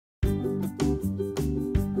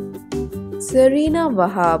Zarina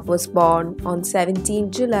Wahab was born on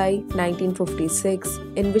 17 July 1956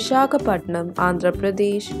 in Visakhapatnam, Andhra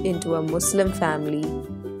Pradesh into a Muslim family.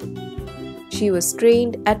 She was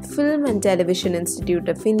trained at Film and Television Institute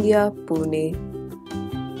of India, Pune.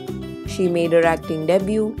 She made her acting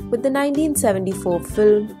debut with the 1974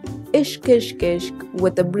 film Ishq Ishq Ishq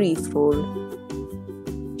with a brief role.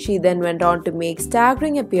 She then went on to make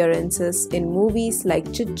staggering appearances in movies like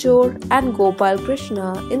Chichor and Gopal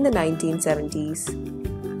Krishna in the 1970s.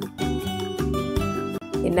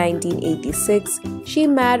 In 1986, she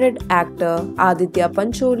married actor Aditya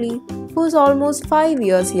Pancholi, who is almost 5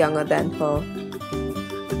 years younger than her.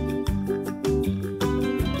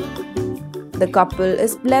 The couple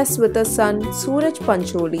is blessed with a son, Suraj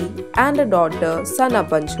Pancholi, and a daughter, Sana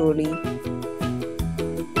Pancholi.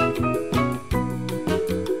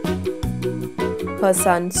 Her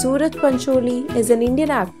son, Suraj Pancholi, is an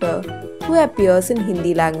Indian actor who appears in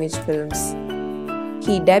Hindi language films.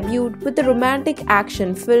 He debuted with the romantic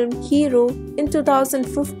action film Hero in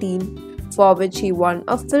 2015, for which he won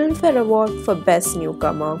a Filmfare Award for Best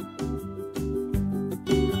Newcomer.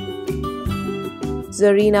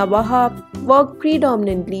 Zarina Wahab worked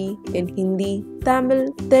predominantly in Hindi,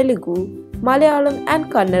 Tamil, Telugu, Malayalam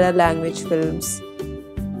and Kannada language films.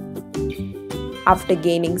 After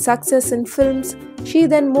gaining success in films, she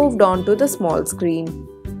then moved on to the small screen.